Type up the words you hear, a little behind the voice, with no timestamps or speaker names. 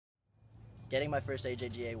Getting my first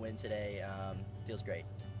AJGA win today feels great.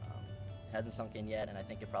 Hasn't sunk in yet, and I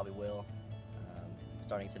think it probably will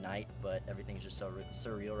starting tonight, but everything's just so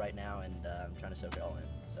surreal right now, and I'm trying to soak it all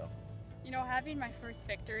in. So. You know, having my first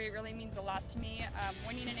victory really means a lot to me.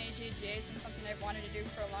 Winning an AJGA has been something I've wanted to do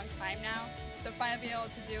for a long time now, so finally being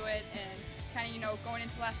able to do it and kind of, you know, going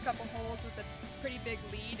into the last couple holes with a pretty big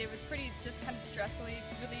lead, it was pretty just kind of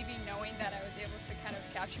relieving knowing that I was able to kind of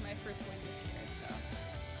capture my first win this year. So.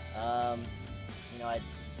 You know,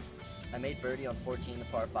 I made birdie on 14, the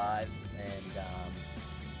par 5, and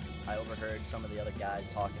I overheard some of the other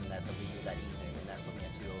guys talking that the lead was at even, and that put me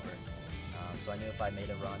at 2 over. So I knew if I made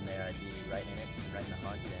a run there, I'd be right in it, right in the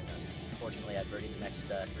hunt, and fortunately I birdied the next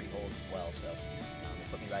 3 holes as well, so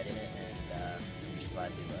it put me right in it, and I'm just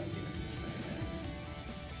glad to be in the position I'm in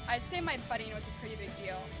there. I'd say my putting was a pretty big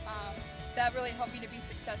deal. That really helped me to be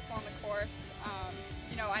successful on the course.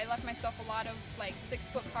 You know, I left myself a lot of like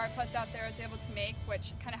 6-foot par putts out there I was able to make,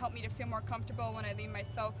 which kind of helped me to feel more comfortable when I leave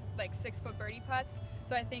myself like 6-foot birdie putts.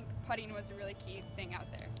 So I think putting was a really key thing out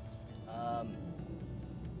there. I'm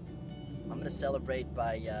going to celebrate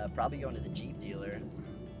by probably going to the Jeep dealer,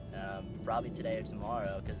 probably today or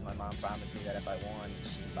tomorrow, because my mom promised me that if I won,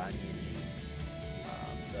 she'd buy me a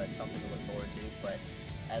Jeep. So that's something to look forward to, but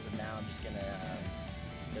as of now, I'm just going to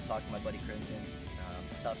go talk to my buddy Crimson.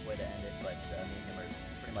 Tough way to end it, but me and him are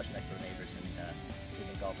pretty much next door neighbors, and we've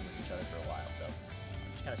been golfing with each other for a while, so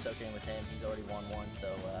I'm just kind of soaking in with him. He's already won one, so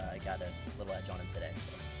I got a little edge on him today.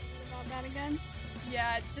 So. About that again?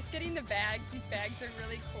 Yeah, just getting the bag. These bags are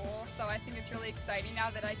really cool, so I think it's really exciting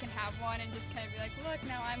now that I can have one and just kind of be like, look,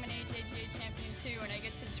 now I'm an AJGA champion too, and I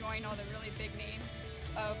get to join all the really big names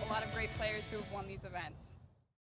of a lot of great players who have won these events.